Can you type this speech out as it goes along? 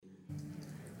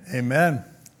Amen.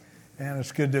 And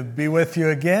it's good to be with you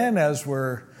again as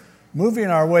we're moving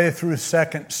our way through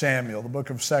 2 Samuel. The book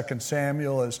of 2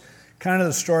 Samuel is kind of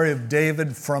the story of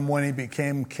David from when he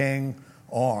became king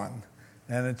on.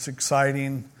 And it's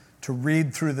exciting to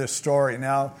read through this story.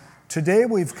 Now, today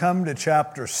we've come to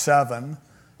chapter 7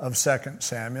 of 2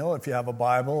 Samuel. If you have a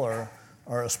Bible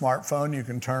or a smartphone, you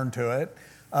can turn to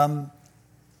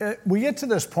it. We get to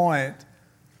this point.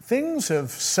 Things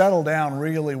have settled down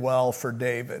really well for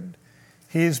David.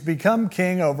 He's become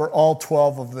king over all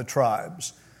 12 of the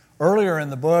tribes. Earlier in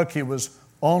the book, he was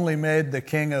only made the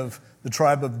king of the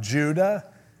tribe of Judah,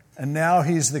 and now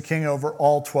he's the king over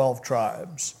all 12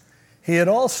 tribes. He had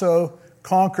also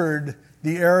conquered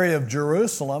the area of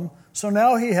Jerusalem, so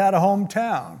now he had a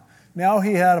hometown. Now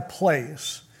he had a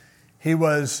place. He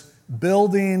was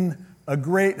building a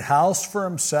great house for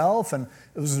himself, and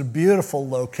it was a beautiful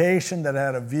location that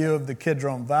had a view of the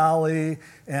Kidron Valley,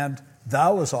 and that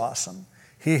was awesome.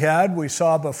 He had, we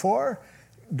saw before,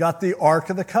 got the Ark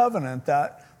of the Covenant,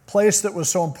 that place that was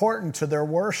so important to their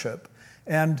worship.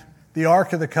 And the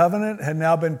Ark of the Covenant had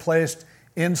now been placed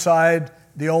inside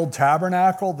the old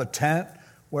tabernacle, the tent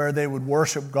where they would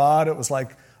worship God. It was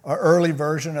like an early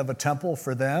version of a temple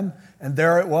for them. And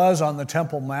there it was on the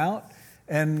Temple Mount.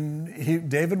 And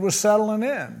David was settling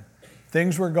in.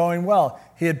 Things were going well.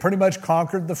 He had pretty much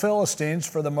conquered the Philistines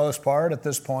for the most part at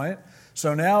this point.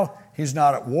 So now he's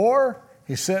not at war.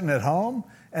 He's sitting at home.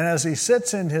 And as he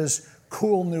sits in his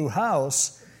cool new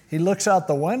house, he looks out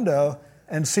the window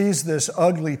and sees this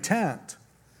ugly tent.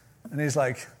 And he's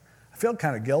like, I feel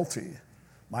kind of guilty.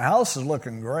 My house is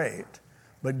looking great,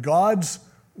 but God's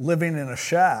living in a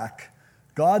shack.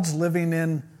 God's living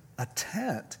in a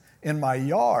tent in my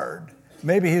yard.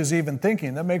 Maybe he was even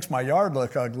thinking, that makes my yard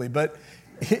look ugly. But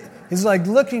he's like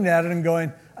looking at it and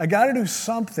going, I got to do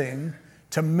something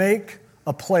to make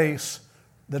a place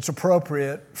that's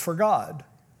appropriate for God.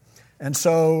 And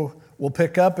so we'll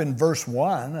pick up in verse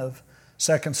 1 of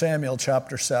 2 Samuel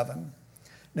chapter 7.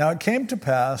 Now it came to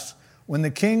pass when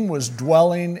the king was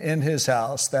dwelling in his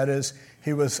house, that is,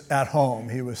 he was at home,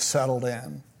 he was settled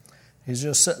in. He's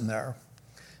just sitting there.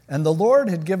 And the Lord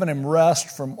had given him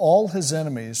rest from all his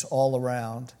enemies all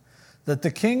around, that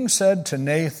the king said to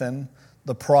Nathan,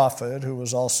 the prophet, who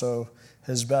was also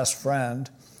his best friend,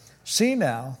 see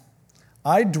now,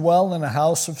 I dwell in a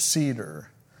house of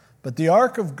cedar, but the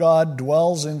ark of God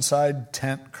dwells inside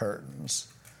tent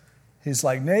curtains. He's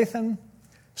like, Nathan,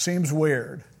 seems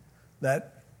weird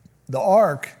that the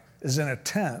ark is in a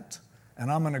tent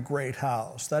and I'm in a great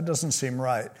house. That doesn't seem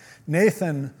right.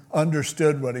 Nathan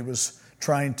understood what he was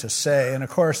trying to say. And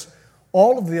of course,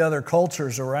 all of the other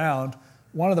cultures around,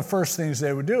 one of the first things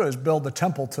they would do is build a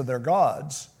temple to their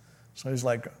gods. So he's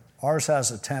like, ours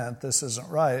has a tent. This isn't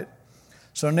right.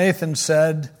 So Nathan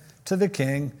said to the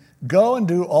king, go and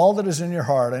do all that is in your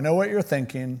heart. I know what you're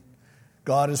thinking.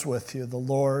 God is with you. The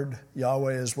Lord,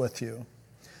 Yahweh, is with you.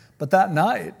 But that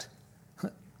night,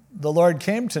 the Lord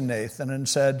came to Nathan and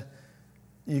said,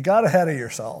 you got ahead of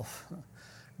yourself.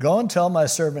 Go and tell my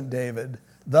servant David,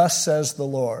 thus says the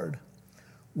Lord,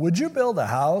 would you build a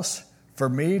house for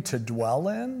me to dwell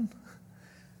in?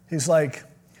 He's like,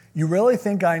 you really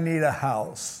think I need a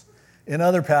house? In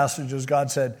other passages,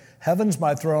 God said, heaven's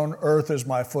my throne, earth is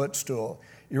my footstool.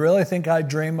 You really think I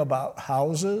dream about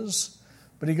houses?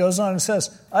 But he goes on and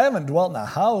says, I haven't dwelt in a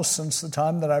house since the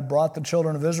time that I brought the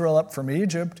children of Israel up from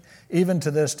Egypt, even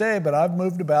to this day, but I've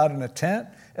moved about in a tent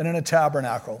and in a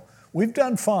tabernacle. We've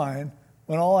done fine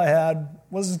when all I had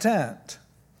was a tent.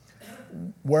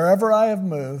 Wherever I have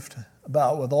moved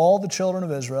about with all the children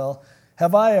of Israel,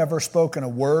 have I ever spoken a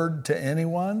word to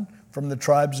anyone from the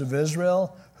tribes of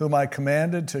Israel, whom I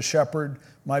commanded to shepherd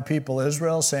my people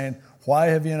Israel, saying, why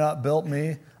have you not built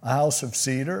me a house of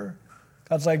cedar?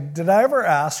 God's like, did I ever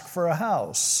ask for a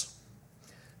house?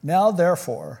 Now,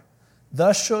 therefore,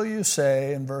 thus shall you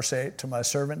say in verse 8 to my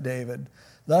servant David,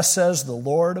 thus says the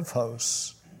Lord of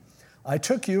hosts, I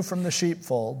took you from the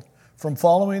sheepfold, from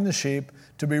following the sheep,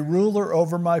 to be ruler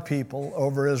over my people,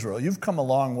 over Israel. You've come a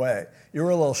long way. You were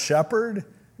a little shepherd.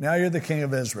 Now you're the king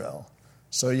of Israel.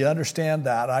 So you understand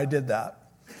that. I did that.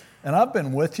 And I've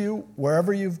been with you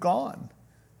wherever you've gone,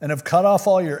 and have cut off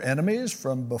all your enemies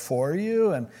from before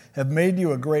you, and have made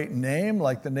you a great name,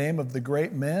 like the name of the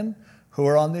great men who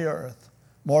are on the earth.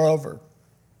 Moreover,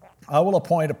 I will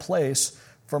appoint a place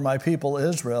for my people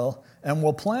Israel, and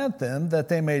will plant them that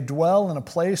they may dwell in a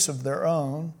place of their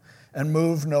own, and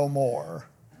move no more.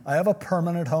 I have a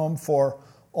permanent home for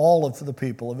all of the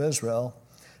people of Israel,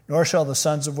 nor shall the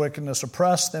sons of wickedness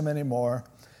oppress them anymore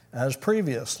as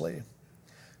previously.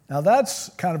 Now that's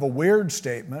kind of a weird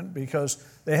statement because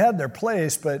they had their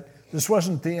place, but This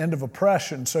wasn't the end of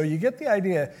oppression. So you get the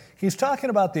idea. He's talking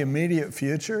about the immediate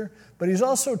future, but he's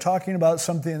also talking about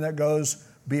something that goes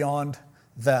beyond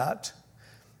that.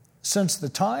 Since the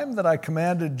time that I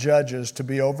commanded judges to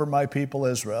be over my people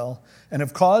Israel, and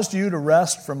have caused you to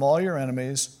rest from all your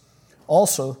enemies,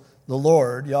 also the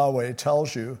Lord, Yahweh,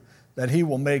 tells you that he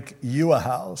will make you a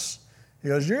house. He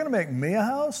goes, you're going to make me a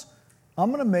house?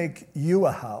 I'm going to make you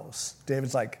a house.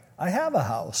 David's like, I have a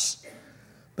house.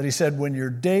 But he said, when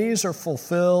your days are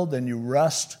fulfilled and you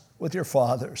rest with your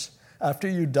fathers, after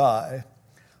you die,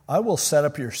 I will set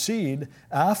up your seed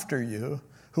after you,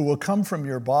 who will come from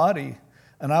your body,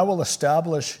 and I will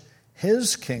establish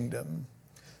his kingdom.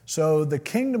 So the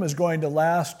kingdom is going to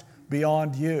last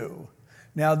beyond you.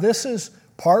 Now, this is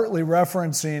partly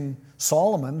referencing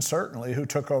Solomon, certainly, who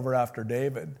took over after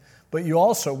David. But you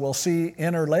also will see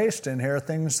interlaced in here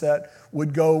things that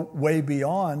would go way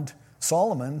beyond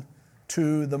Solomon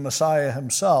to the Messiah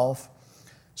himself.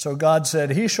 So God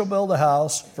said, he shall build a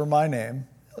house for my name.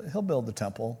 He'll build the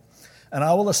temple. And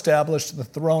I will establish the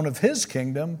throne of his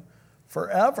kingdom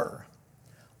forever.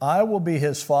 I will be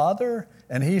his father,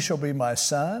 and he shall be my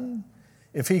son.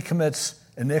 If he commits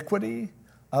iniquity,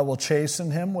 I will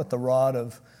chasten him with the rod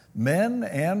of men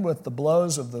and with the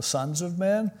blows of the sons of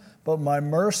men. But my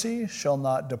mercy shall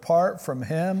not depart from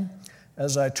him,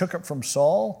 as I took it from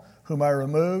Saul, whom I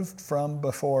removed from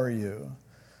before you.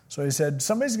 So he said,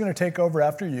 somebody's going to take over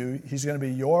after you. He's going to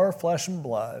be your flesh and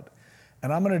blood.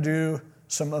 And I'm going to do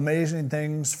some amazing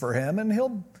things for him. And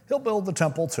he'll build the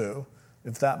temple too,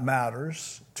 if that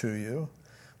matters to you.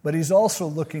 But he's also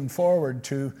looking forward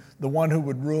to the one who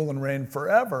would rule and reign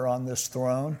forever on this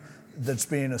throne that's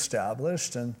being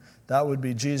established. And that would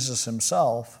be Jesus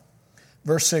himself.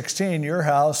 Verse 16, your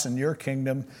house and your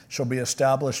kingdom shall be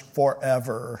established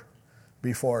forever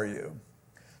before you.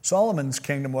 Solomon's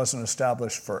kingdom wasn't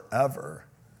established forever.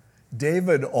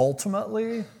 David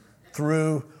ultimately,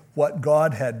 through what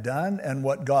God had done and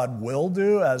what God will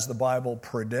do, as the Bible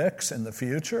predicts in the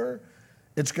future,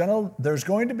 there's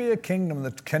going to be a kingdom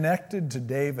that's connected to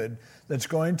David that's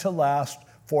going to last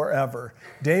forever.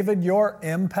 David, your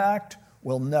impact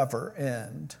will never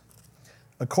end.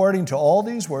 According to all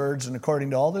these words and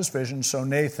according to all this vision, so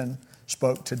Nathan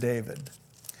spoke to David.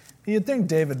 You'd think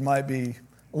David might be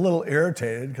a little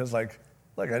irritated because, I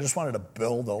just wanted to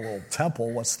build a little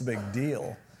temple. What's the big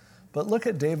deal? But look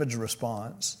at David's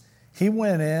response. He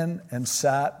went in and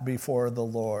sat before the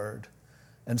Lord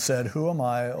and said, who am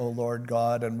I, O Lord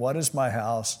God, and what is my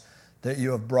house that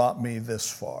you have brought me this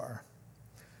far?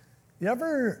 You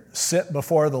ever sit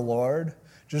before the Lord?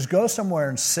 Just go somewhere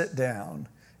and sit down,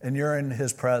 and you're in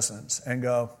his presence, and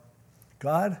go,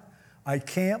 God, I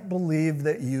can't believe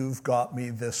that you've got me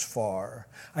this far.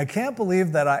 I can't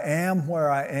believe that I am where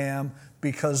I am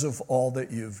because of all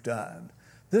that you've done.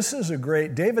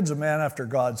 David's a man after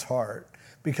God's heart,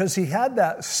 because he had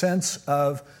that sense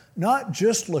of not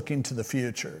just looking to the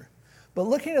future, but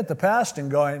looking at the past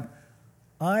and going,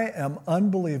 I am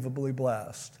unbelievably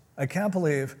blessed. I can't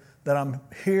believe that I'm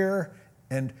here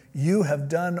and you have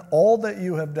done all that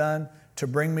you have done to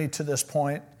bring me to this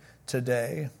point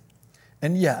today.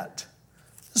 And yet,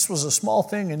 this was a small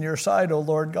thing in your sight, O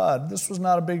Lord God. This was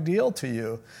not a big deal to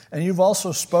you. And you've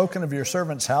also spoken of your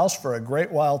servant's house for a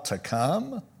great while to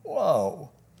come?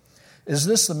 Whoa. Is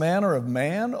this the manner of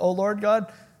man, O Lord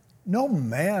God? No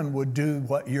man would do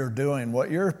what you're doing, what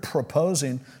you're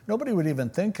proposing. Nobody would even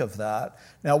think of that.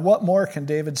 Now, what more can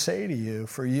David say to you?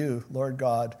 For you, Lord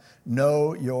God,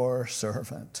 know your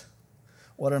servant.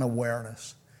 What an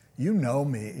awareness. You know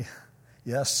me.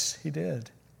 Yes, he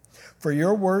did. For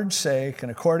your word's sake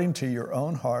and according to your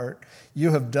own heart,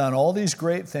 you have done all these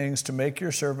great things to make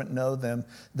your servant know them.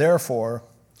 Therefore,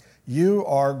 you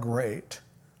are great,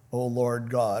 O Lord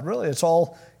God. Really, it's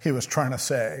all he was trying to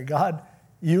say. God,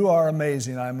 you are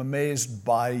amazing. I'm amazed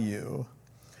by you.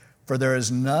 For there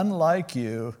is none like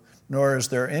you, nor is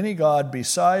there any God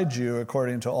beside you,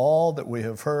 according to all that we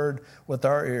have heard with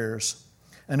our ears.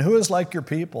 And who is like your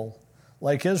people,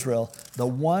 like Israel, the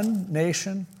one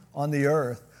nation on the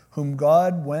earth, whom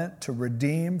God went to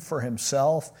redeem for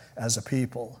himself as a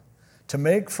people, to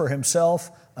make for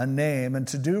himself a name, and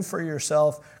to do for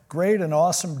yourself great and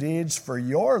awesome deeds for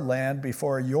your land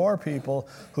before your people,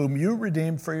 whom you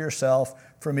redeemed for yourself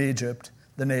from Egypt,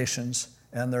 the nations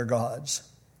and their gods.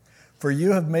 For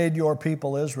you have made your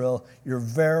people Israel your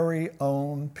very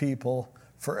own people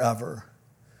forever,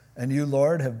 and you,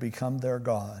 Lord, have become their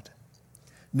God.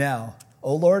 Now,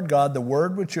 O Lord God, the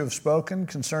word which you have spoken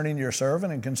concerning your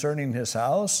servant and concerning his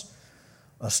house,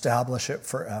 establish it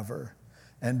forever,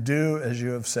 and do as you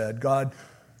have said. God,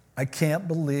 I can't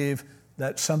believe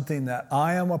that something that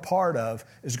I am a part of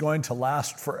is going to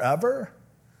last forever,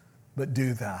 but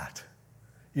do that.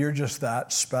 You're just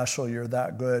that special. You're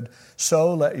that good.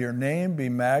 So let your name be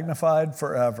magnified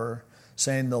forever,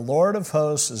 saying, the Lord of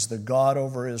hosts is the God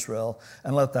over Israel.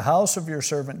 And let the house of your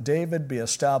servant David be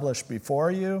established before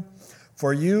you.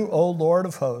 For you, O Lord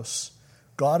of hosts,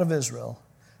 God of Israel,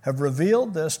 have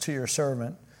revealed this to your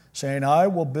servant, saying, I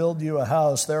will build you a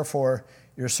house. Therefore,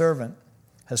 your servant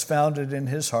has found it in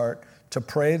his heart to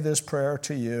pray this prayer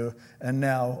to you. And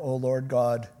now, O Lord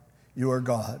God, you are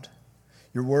God.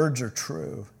 Your words are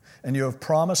true, and you have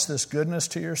promised this goodness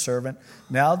to your servant.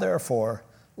 Now, therefore,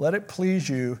 let it please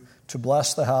you to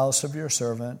bless the house of your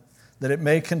servant, that it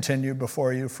may continue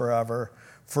before you forever.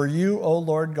 For you, O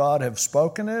Lord God, have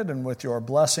spoken it, and with your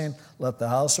blessing, let the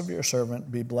house of your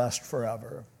servant be blessed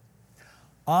forever.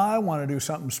 I want to do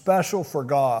something special for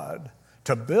God,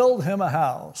 to build him a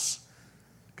house.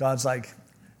 God's like,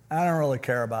 I don't really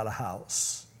care about a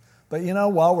house. But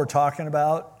while we're talking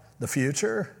about the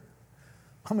future,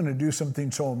 I'm going to do something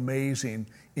so amazing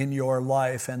in your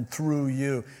life and through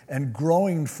you and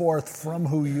growing forth from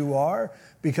who you are,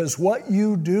 because what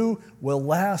you do will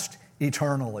last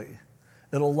eternally.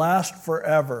 It'll last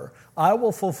forever. I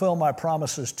will fulfill my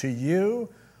promises to you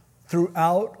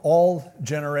throughout all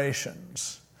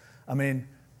generations. I mean,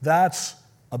 that's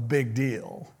a big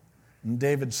deal. And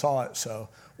David saw it so.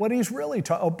 What he's really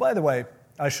oh, by the way,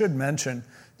 I should mention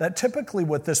that typically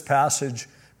with this passage,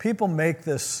 people make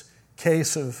this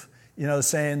case of,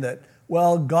 saying that,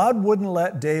 well, God wouldn't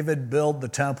let David build the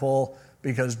temple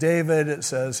because David, it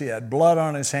says, he had blood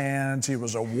on his hands, he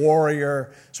was a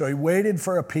warrior, so he waited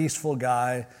for a peaceful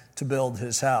guy to build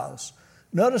his house.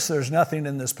 Notice there's nothing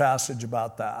in this passage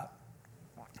about that.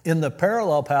 In the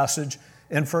parallel passage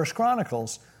in 1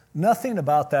 Chronicles, nothing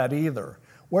about that either.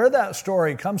 Where that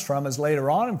story comes from is later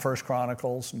on in 1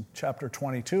 Chronicles, in chapter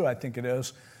 22, I think it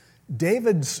is.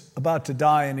 David's about to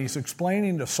die, and he's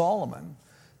explaining to Solomon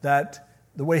that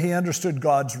the way he understood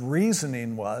God's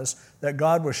reasoning was that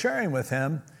God was sharing with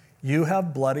him, you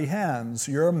have bloody hands,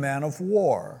 you're a man of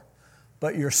war,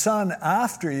 but your son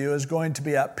after you is going to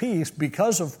be at peace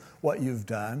because of what you've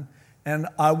done, and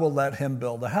I will let him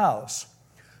build a house.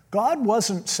 God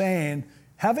wasn't saying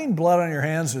having blood on your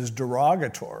hands is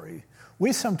derogatory.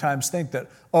 We sometimes think that,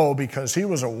 because he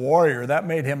was a warrior, that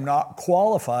made him not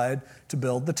qualified to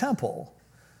build the temple.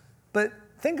 But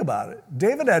think about it.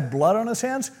 David had blood on his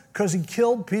hands because he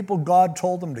killed people God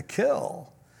told him to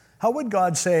kill. How would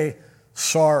God say,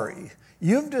 sorry,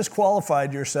 you've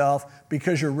disqualified yourself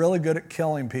because you're really good at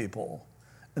killing people?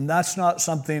 And that's not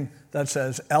something that's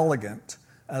as elegant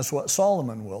as what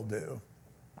Solomon will do.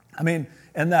 I mean,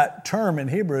 and that term in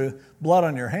Hebrew, blood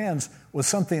on your hands, was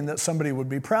something that somebody would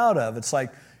be proud of. It's like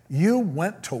you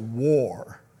went to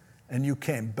war and you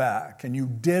came back and you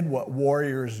did what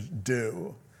warriors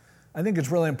do. I think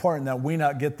it's really important that we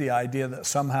not get the idea that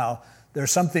somehow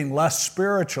there's something less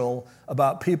spiritual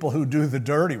about people who do the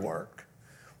dirty work.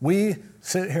 We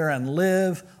sit here and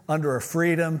live under a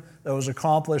freedom that was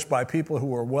accomplished by people who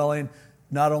were willing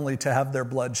not only to have their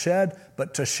blood shed,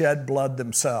 but to shed blood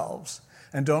themselves.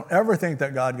 And don't ever think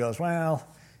that God goes, well,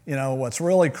 what's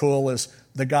really cool is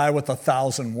the guy with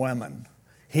 1,000 women.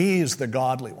 He's the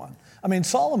godly one. I mean,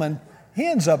 Solomon, he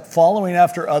ends up following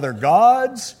after other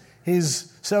gods.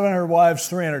 He's 700 wives,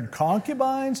 300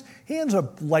 concubines. He ends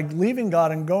up leaving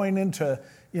God and going into,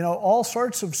 all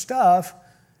sorts of stuff.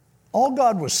 All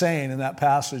God was saying in that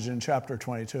passage in chapter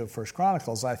 22 of 1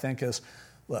 Chronicles, I think, is,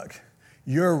 look,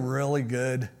 you're really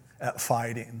good at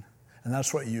fighting, and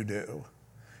that's what you do.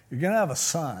 You're going to have a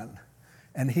son,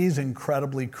 and he's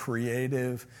incredibly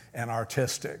creative and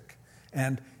artistic.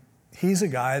 And he's a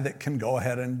guy that can go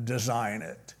ahead and design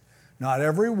it. Not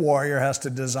every warrior has to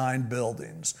design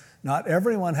buildings. Not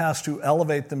everyone has to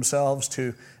elevate themselves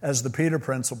to, as the Peter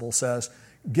Principle says,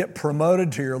 get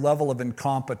promoted to your level of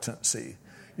incompetency.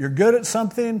 You're good at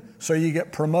something, so you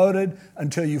get promoted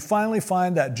until you finally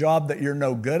find that job that you're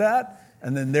no good at,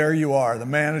 and then there you are, the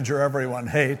manager everyone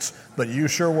hates, but you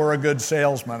sure were a good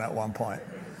salesman at one point.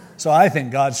 So I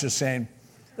think God's just saying,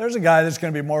 there's a guy that's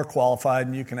going to be more qualified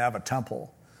and you can have a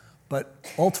temple. But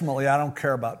ultimately, I don't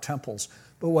care about temples.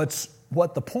 But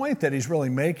what the point that he's really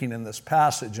making in this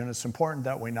passage, and it's important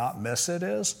that we not miss it,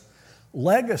 is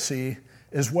legacy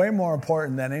is way more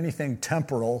important than anything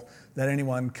temporal that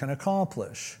anyone can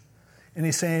accomplish. And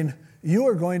he's saying, you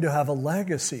are going to have a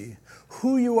legacy.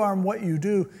 Who you are and what you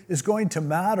do is going to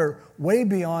matter way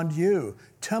beyond you.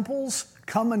 Temples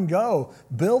come and go.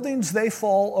 Buildings, they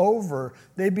fall over.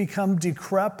 They become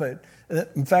decrepit.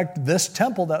 In fact, this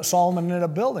temple that Solomon ended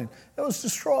up building, it was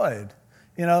destroyed.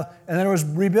 and then it was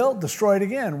rebuilt, destroyed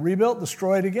again, rebuilt,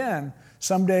 destroyed again.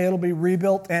 Someday it'll be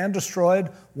rebuilt and destroyed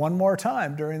one more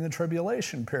time during the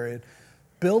tribulation period.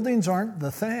 Buildings aren't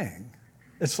the thing.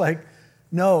 It's like,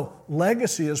 no,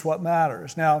 legacy is what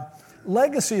matters. Now,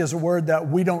 legacy is a word that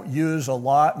we don't use a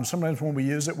lot, and sometimes when we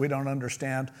use it, we don't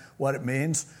understand what it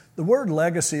means. The word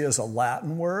legacy is a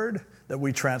Latin word that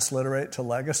we transliterate to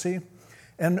legacy.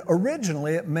 And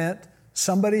originally it meant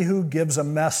somebody who gives a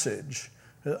message,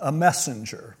 a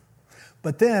messenger.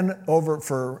 But then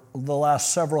for the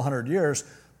last several hundred years,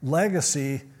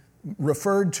 legacy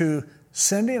referred to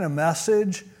sending a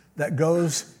message that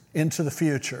goes into the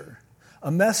future, a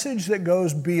message that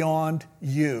goes beyond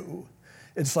you.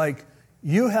 It's like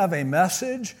you have a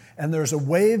message, and there's a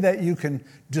way that you can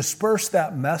disperse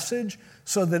that message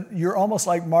so that you're almost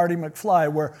like Marty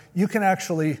McFly, where you can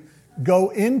actually go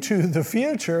into the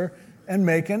future and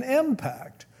make an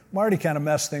impact. Marty kind of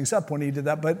messed things up when he did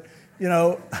that, but,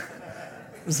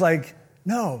 it's like,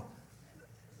 no,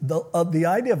 the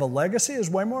idea of a legacy is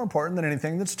way more important than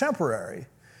anything that's temporary.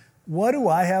 What do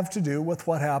I have to do with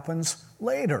what happens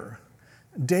later?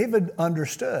 David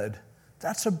understood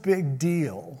that's a big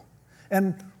deal.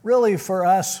 And really for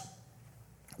us,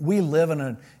 we live in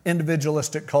an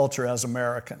individualistic culture as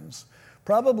Americans.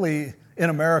 Probably in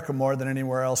America more than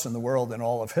anywhere else in the world in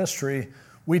all of history,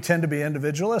 we tend to be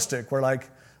individualistic. We're like,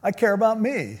 I care about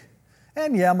me.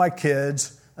 And yeah, my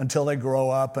kids until they grow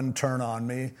up and turn on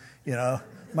me,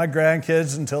 my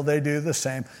grandkids until they do the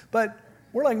same. But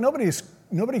we're like,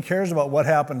 nobody cares about what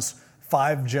happens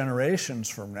 5 generations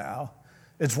from now.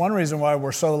 It's one reason why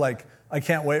we're so like, I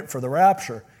can't wait for the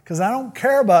rapture, because I don't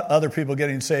care about other people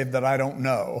getting saved that I don't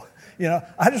know.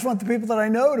 I just want the people that I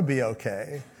know to be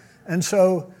okay. And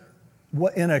so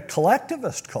in a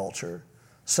collectivist culture,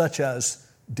 such as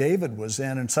David was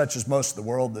in and such as most of the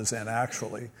world is in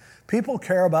actually, people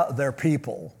care about their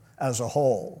people as a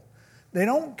whole. They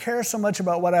don't care so much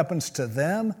about what happens to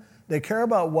them. They care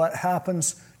about what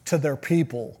happens to their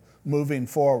people moving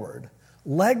forward.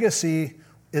 Legacy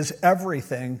is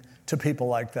everything to people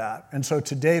like that. And so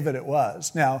to David it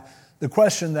was. Now, the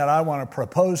question that I want to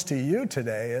propose to you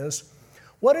today is,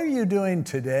 what are you doing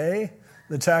today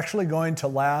that's actually going to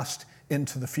last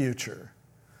into the future?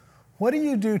 What do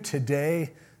you do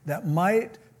today that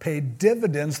might pay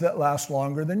dividends that last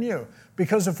longer than you?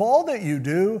 Because if all that you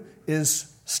do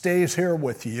stays here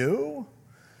with you,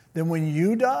 then when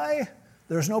you die,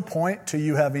 there's no point to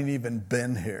you having even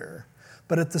been here.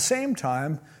 But at the same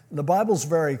time, the Bible's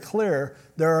very clear,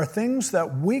 there are things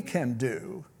that we can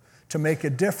do to make a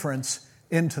difference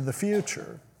into the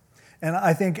future. And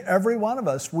I think every one of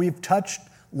us, we've touched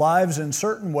lives in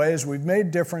certain ways, we've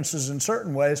made differences in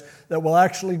certain ways that will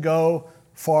actually go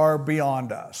far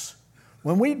beyond us.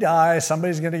 When we die,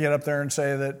 somebody's going to get up there and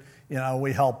say that,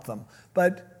 we helped them.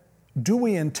 But do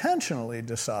we intentionally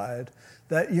decide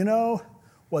that,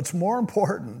 what's more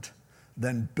important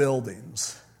than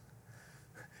buildings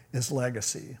is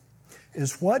legacy?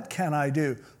 Is what can I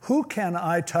do? Who can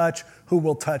I touch? Who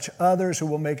will touch others? Who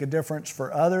will make a difference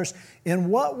for others? In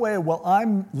what way will I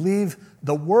leave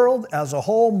the world as a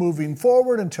whole moving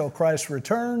forward until Christ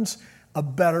returns a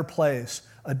better place,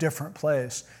 a different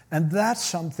place? And that's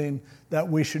something that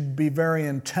we should be very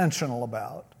intentional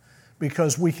about,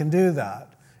 because we can do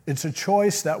that. It's a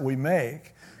choice that we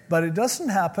make, but it doesn't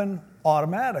happen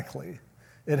automatically.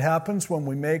 It happens when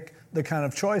we make the kind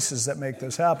of choices that make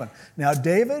this happen. Now,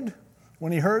 David,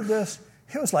 when he heard this,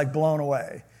 he was like blown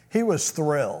away. He was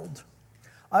thrilled.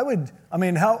 How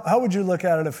would you look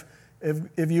at it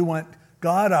if you went,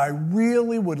 God, I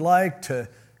really would like to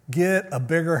get a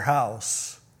bigger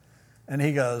house? And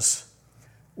he goes,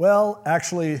 well,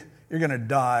 actually, you're going to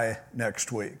die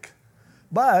next week.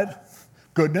 But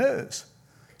good news.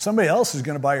 Somebody else is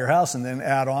going to buy your house and then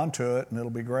add on to it, and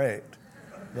it'll be great.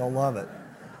 They'll love it.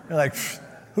 You're like,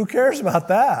 who cares about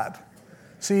that?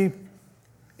 See,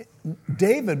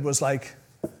 David was like,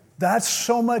 that's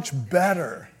so much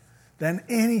better than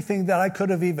anything that I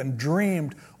could have even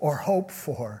dreamed or hoped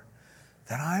for.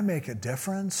 That I make a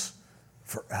difference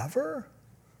forever?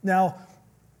 Now,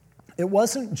 it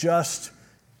wasn't just,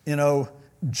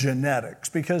 genetics,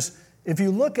 because if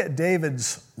you look at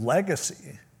David's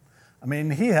legacy,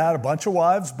 he had a bunch of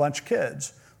wives, a bunch of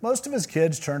kids. Most of his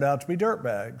kids turned out to be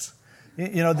dirtbags.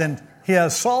 Then he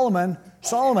has Solomon.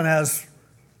 Solomon has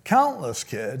countless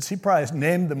kids. He probably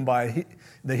named them by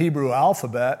the Hebrew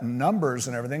alphabet and numbers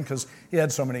and everything because he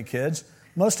had so many kids.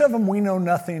 Most of them we know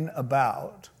nothing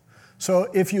about. So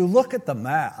if you look at the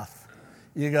math,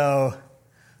 you go,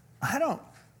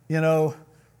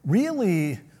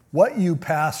 really what you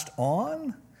passed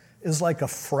on is like a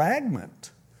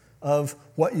fragment of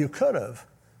what you could have.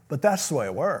 But that's the way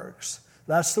it works.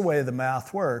 That's the way the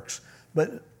math works.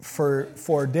 But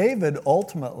for David,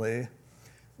 ultimately,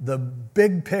 the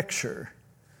big picture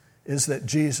is that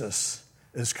Jesus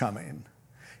is coming,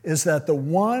 is that the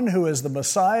one who is the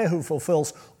Messiah, who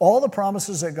fulfills all the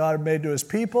promises that God had made to his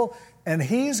people, and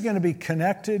he's going to be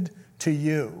connected to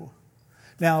you.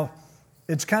 Now,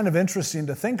 it's kind of interesting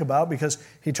to think about because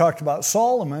he talked about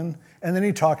Solomon, and then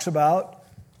he talks about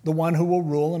the one who will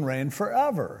rule and reign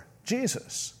forever,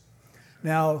 Jesus.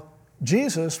 Now,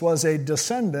 Jesus was a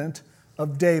descendant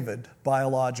of David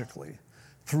biologically,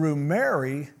 through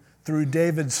Mary, through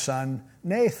David's son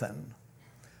Nathan.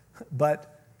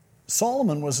 But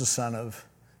Solomon was a son of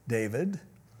David.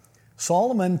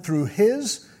 Solomon, through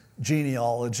his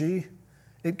genealogy,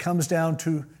 it comes down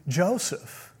to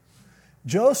Joseph.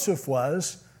 Joseph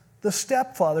was the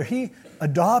stepfather. He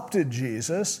adopted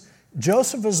Jesus.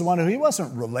 Joseph is the one he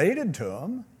wasn't related to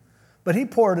him, but he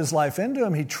poured his life into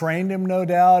him. He trained him, no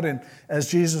doubt, and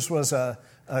as Jesus was a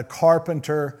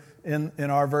carpenter, in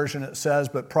our version it says,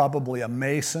 but probably a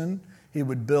mason. He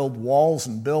would build walls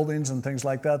and buildings and things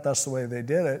like that. That's the way they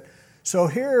did it. So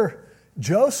here,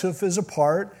 Joseph is a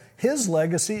part. His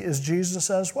legacy is Jesus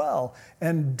as well.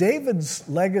 And David's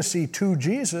legacy to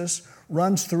Jesus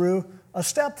runs through a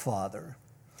stepfather.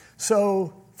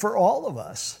 So for all of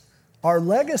us, our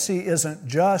legacy isn't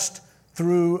just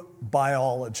through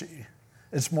biology.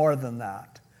 It's more than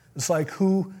that. It's like,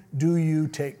 who do you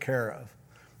take care of?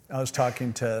 I was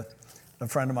talking to a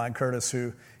friend of mine, Curtis,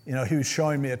 who, he was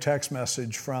showing me a text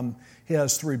message from, he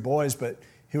has 3 boys, but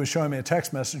he was showing me a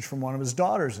text message from one of his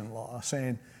daughters-in-law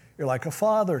saying, "You're like a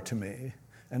father to me,"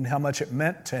 and how much it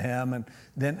meant to him. And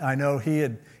then I know he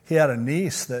had a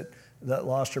niece that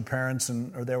lost her parents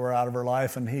or they were out of her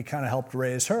life, and he kind of helped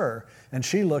raise her. And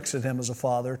she looks at him as a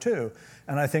father too.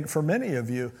 And I think for many of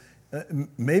you,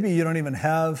 maybe you don't even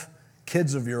have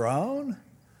kids of your own,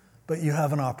 but you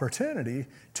have an opportunity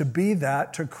to be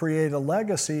that, to create a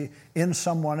legacy in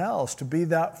someone else, to be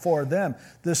that for them.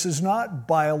 This is not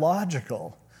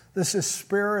biological. This is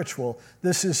spiritual.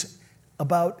 This is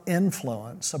about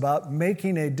influence, about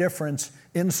making a difference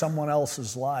in someone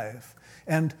else's life.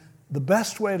 And the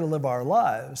best way to live our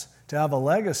lives, to have a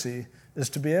legacy, is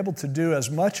to be able to do as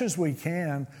much as we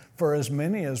can for as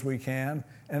many as we can,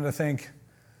 and to think,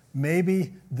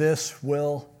 maybe this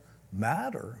will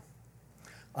matter.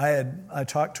 I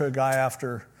talked to a guy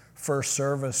after first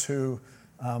service who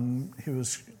he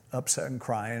was upset and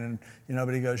crying, and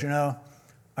but he goes,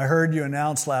 I heard you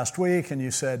announce last week, and you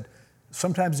said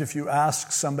sometimes if you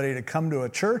ask somebody to come to a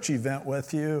church event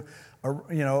with you,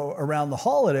 around the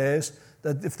holidays,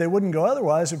 that if they wouldn't go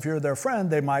otherwise, if you're their friend,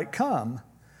 they might come.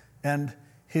 And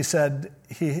he said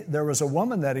there was a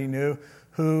woman that he knew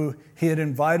who he had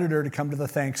invited her to come to the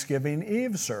Thanksgiving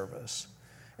Eve service.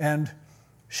 And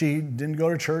she didn't go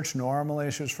to church normally.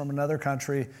 She was from another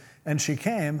country. And she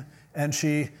came and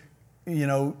she,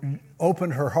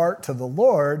 opened her heart to the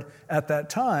Lord at that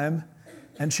time.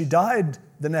 And she died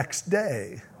the next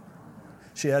day.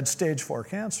 She had stage 4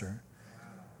 cancer.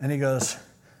 And he goes,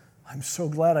 "I'm so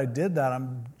glad I did that.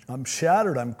 I'm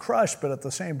shattered, I'm crushed, but at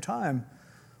the same time,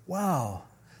 wow,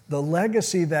 the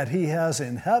legacy that he has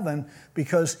in heaven,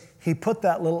 because he put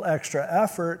that little extra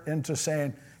effort into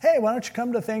saying, hey, why don't you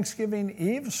come to Thanksgiving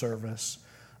Eve service?"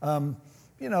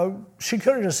 She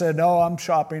could have just said, "No, I'm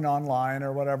shopping online,"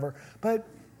 or whatever. But,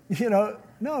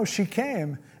 no, she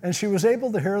came, and she was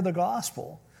able to hear the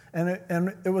gospel.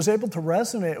 And it was able to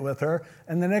resonate with her.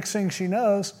 And the next thing she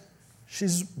knows, she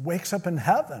wakes up in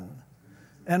heaven.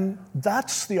 And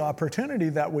that's the opportunity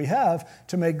that we have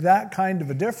to make that kind of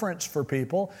a difference for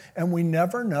people. And we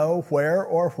never know where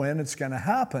or when it's going to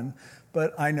happen.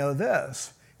 But I know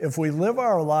this: if we live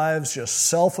our lives just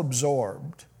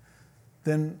self-absorbed,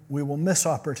 then we will miss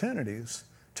opportunities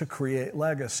to create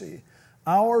legacy.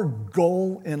 Our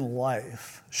goal in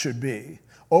life should be,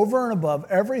 over and above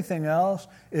everything else,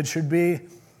 it should be,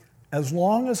 as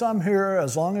long as I'm here,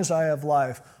 as long as I have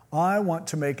life, I want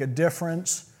to make a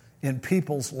difference in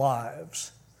people's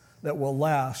lives that will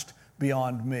last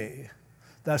beyond me.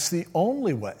 That's the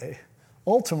only way,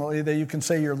 ultimately, that you can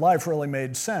say your life really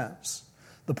made sense.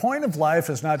 The point of life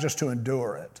is not just to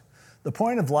endure it. The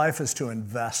point of life is to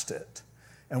invest it.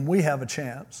 And we have a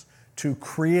chance to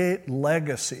create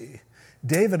legacy.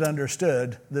 David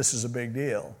understood this is a big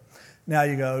deal. Now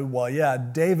you go, well, yeah,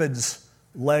 David's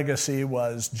legacy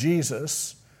was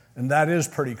Jesus, and that is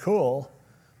pretty cool.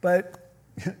 But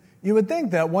you would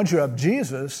think that once you have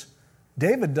Jesus,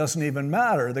 David doesn't even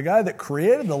matter. The guy that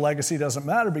created the legacy doesn't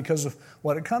matter because of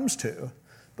what it comes to.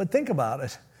 But think about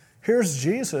it. Here's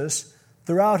Jesus.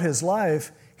 Throughout his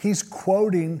life, he's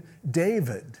quoting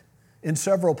David. in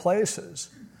several places.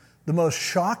 The most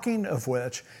shocking of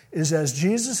which is as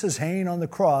Jesus is hanging on the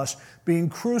cross, being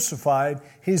crucified,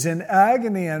 he's in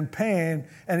agony and pain,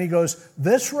 and he goes,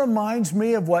 this reminds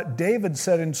me of what David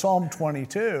said in Psalm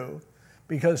 22,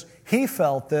 because he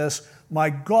felt this, my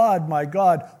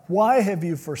God, why have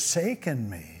you forsaken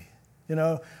me?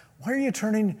 Why are you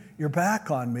turning your back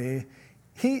on me?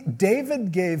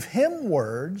 David gave him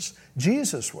words,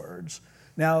 Jesus' words.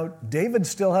 Now, David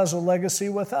still has a legacy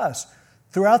with us.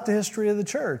 Throughout the history of the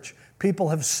church, people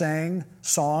have sang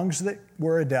songs that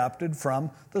were adapted from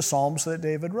the Psalms that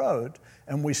David wrote,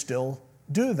 and we still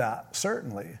do that,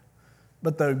 certainly.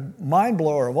 But the mind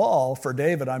blower of all for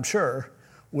David, I'm sure,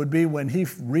 would be when he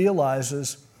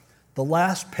realizes the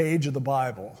last page of the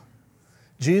Bible.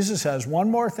 Jesus has one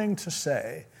more thing to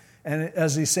say, and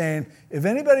as he's saying, if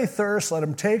anybody thirsts, let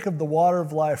him take of the water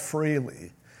of life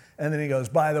freely. And then he goes,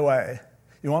 by the way,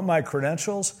 you want my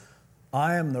credentials?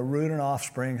 I am the root and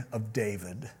offspring of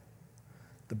David,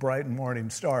 the bright and morning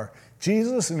star.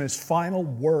 Jesus, in his final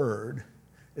word,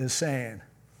 is saying,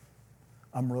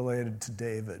 I'm related to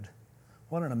David.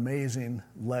 What an amazing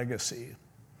legacy.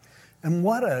 And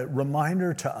what a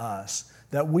reminder to us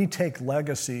that we take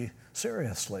legacy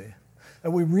seriously.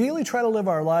 That we really try to live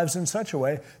our lives in such a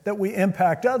way that we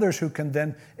impact others who can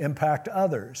then impact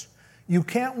others. You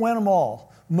can't win them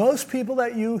all. Most people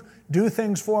that you do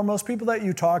things for, most people that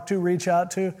you talk to, reach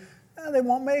out to, they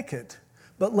won't make it.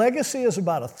 But legacy is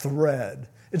about a thread.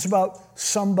 It's about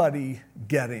somebody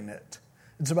getting it.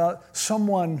 It's about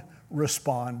someone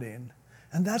responding.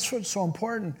 And that's what's so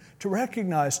important to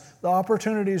recognize. The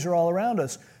opportunities are all around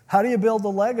us. How do you build a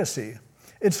legacy?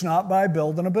 It's not by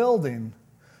building a building.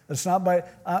 It's not by,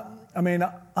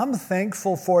 I'm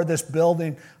thankful for this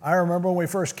building. I remember when we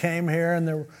first came here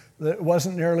and it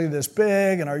wasn't nearly this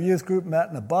big, and our youth group met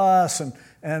in a bus,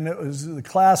 and it was the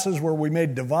classes where we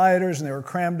made dividers and they were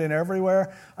crammed in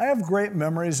everywhere. I have great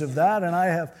memories of that,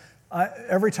 and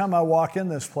every time I walk in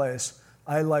this place,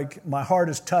 my heart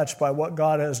is touched by what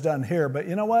God has done here. But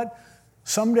you know what?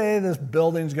 Someday this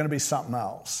building's going to be something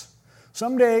else.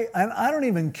 Someday, and I don't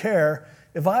even care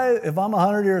if I'm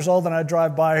 100 years old and I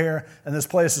drive by here and this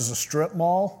place is a strip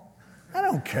mall. I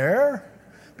don't care,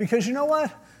 because you know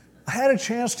what? I had a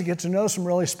chance to get to know some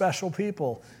really special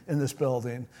people in this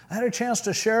building. I had a chance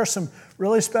to share some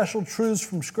really special truths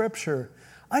from Scripture.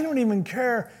 I don't even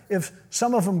care if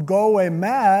some of them go away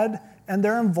mad and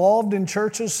they're involved in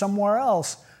churches somewhere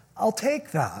else. I'll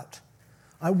take that.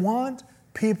 I want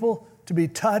people to be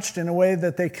touched in a way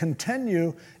that they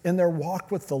continue in their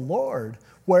walk with the Lord,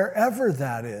 wherever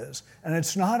that is. And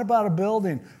it's not about a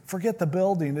building. Forget the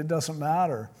building. It doesn't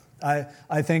matter.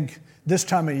 I think this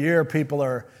time of year people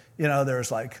are,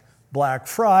 there's like Black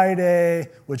Friday,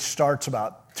 which starts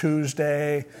about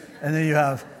Tuesday. And then you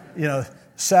have,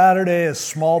 Saturday is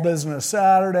Small Business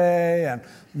Saturday, and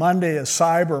Monday is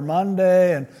Cyber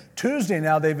Monday, and Tuesday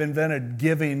now they've invented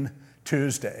Giving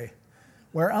Tuesday,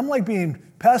 where I'm like being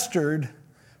pestered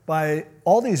by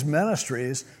all these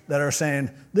ministries that are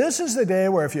saying, this is the day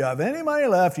where if you have any money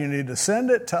left, you need to send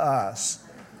it to us.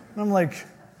 And I'm like,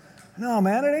 no,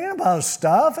 man, it ain't about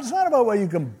stuff. It's not about what you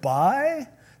can buy.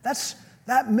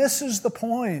 That misses the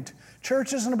point.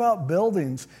 Church isn't about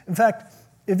buildings. In fact,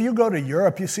 if you go to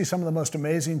Europe, you see some of the most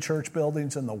amazing church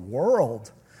buildings in the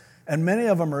world. And many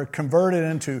of them are converted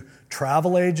into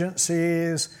travel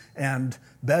agencies and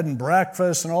bed and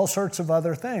breakfast and all sorts of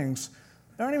other things.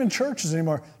 They aren't even churches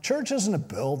anymore. Church isn't a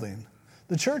building.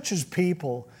 The church is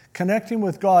people connecting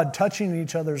with God, touching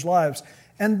each other's lives.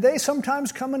 And they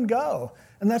sometimes come and go.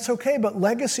 And that's okay, but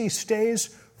legacy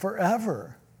stays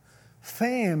forever.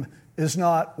 Fame is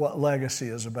not what legacy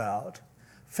is about.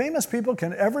 Famous people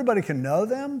everybody can know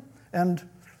them, and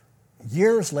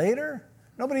years later,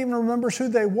 nobody even remembers who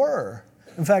they were.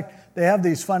 In fact, they have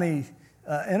these funny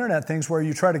internet things where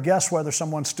you try to guess whether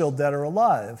someone's still dead or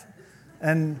alive.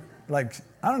 And I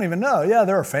don't even know. Yeah,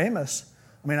 they're famous.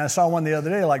 I saw one the other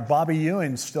day, like Bobby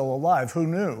Ewing's still alive. Who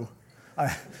knew?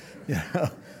 I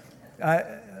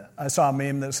saw a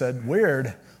meme that said,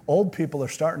 weird, old people are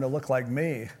starting to look like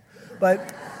me.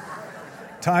 But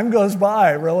time goes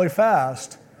by really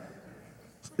fast.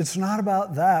 It's not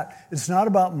about that. It's not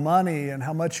about money and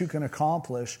how much you can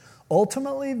accomplish.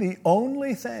 Ultimately, the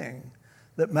only thing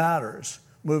that matters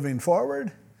moving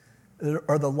forward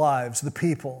are the lives, the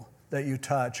people that you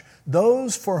touch,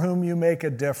 those for whom you make a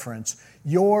difference,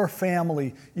 your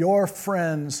family, your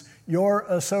friends, your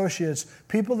associates,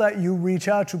 people that you reach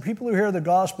out to, people who hear the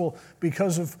gospel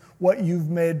because of what you've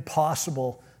made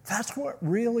possible. That's what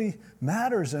really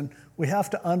matters, and we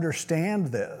have to understand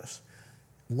this.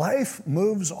 Life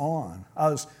moves on. I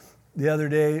was The other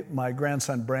day, my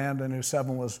grandson Brandon, who's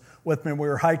 7, was with me. We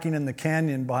were hiking in the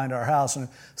canyon behind our house, and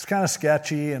it's kind of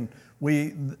sketchy, and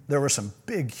there were some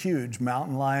big, huge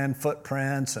mountain lion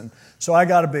footprints, and so I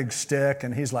got a big stick,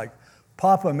 and he's like,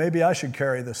 Papa, maybe I should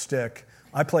carry the stick.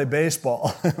 I play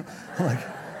baseball. I'm like,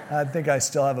 I think I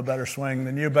still have a better swing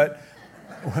than you, but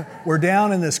we're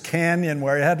down in this canyon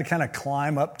where you had to kind of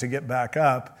climb up to get back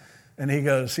up, and he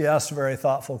asked a very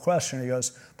thoughtful question. He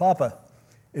goes, Papa,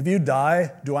 if you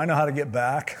die, do I know how to get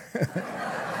back?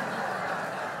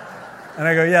 And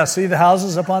I go, yeah, see the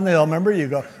houses up on the hill? Remember, you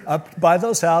go up by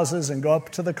those houses and go up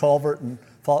to the culvert and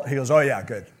fall. He goes, oh, yeah,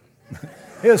 good.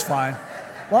 He was fine.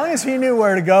 As long as he knew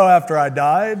where to go after I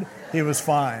died, he was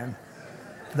fine.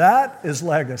 That is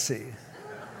legacy.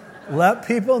 Let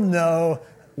people know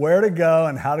where to go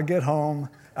and how to get home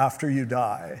after you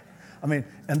die. And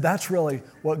that's really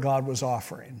what God was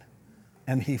offering.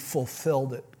 And he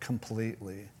fulfilled it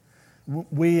completely.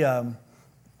 We, in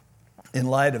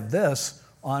light of this,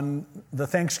 on the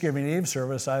Thanksgiving Eve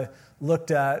service, I looked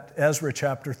at Ezra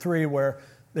chapter 3, where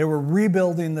they were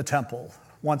rebuilding the temple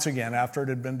once again after it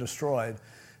had been destroyed.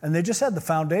 And they just had the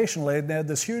foundation laid, and they had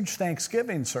this huge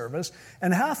Thanksgiving service.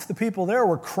 And half the people there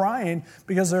were crying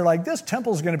because they're like, this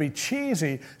temple's going to be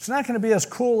cheesy. It's not going to be as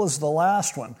cool as the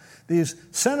last one.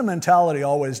 Sentimentality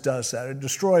always does that. It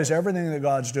destroys everything that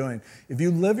God's doing. If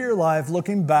you live your life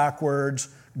looking backwards,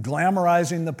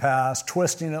 glamorizing the past,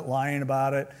 twisting it, lying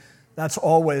about it, that's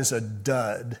always a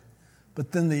dud.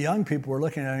 But then the young people were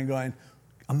looking at it and going,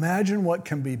 imagine what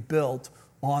can be built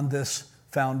on this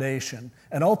foundation.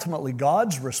 And ultimately,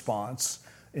 God's response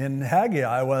in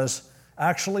Haggai was,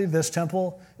 actually, this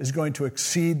temple is going to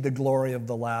exceed the glory of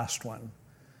the last one.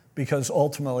 Because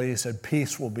ultimately, he said,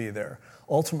 peace will be there.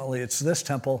 Ultimately, it's this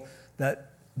temple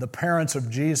that the parents of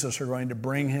Jesus are going to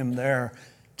bring him there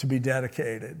to be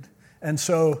dedicated. And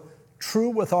so, true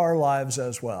with our lives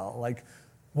as well. Like,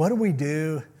 what do we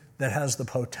do that has the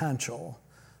potential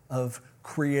of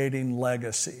creating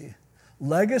legacy?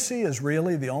 Legacy is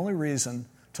really the only reason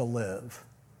to live.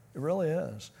 It really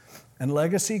is. And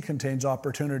legacy contains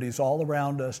opportunities all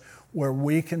around us where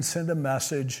we can send a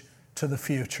message to the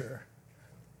future.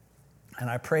 And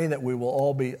I pray that we will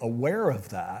all be aware of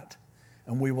that,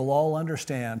 and we will all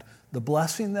understand the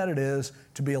blessing that it is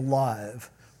to be alive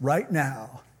right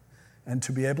now and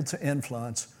to be able to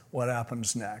influence what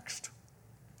happens next.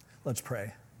 Let's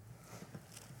pray.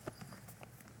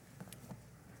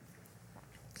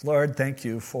 Lord, thank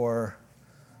you for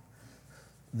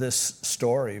this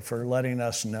story, for letting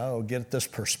us know, get this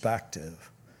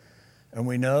perspective. And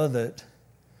we know that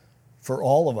for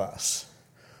all of us,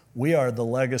 we are the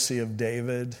legacy of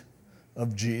David,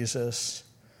 of Jesus,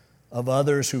 of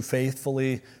others who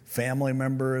faithfully, family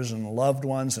members and loved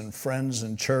ones and friends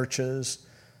and churches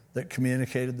that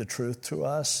communicated the truth to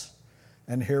us.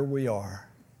 And here we are.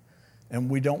 And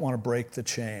we don't want to break the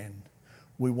chain.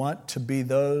 We want to be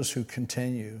those who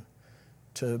continue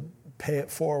to pay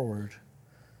it forward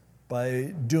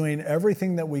by doing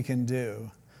everything that we can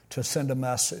do to send a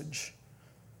message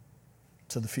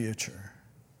to the future.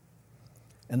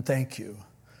 And thank you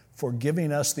for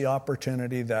giving us the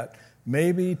opportunity that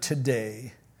maybe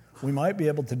today we might be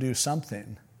able to do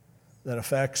something that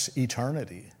affects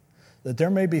eternity. That there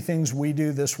may be things we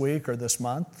do this week or this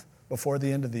month before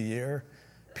the end of the year.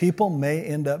 People may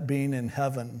end up being in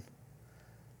heaven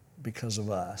because of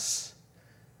us.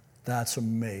 That's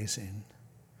amazing.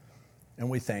 And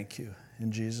we thank you.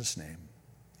 In Jesus' name,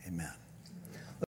 amen.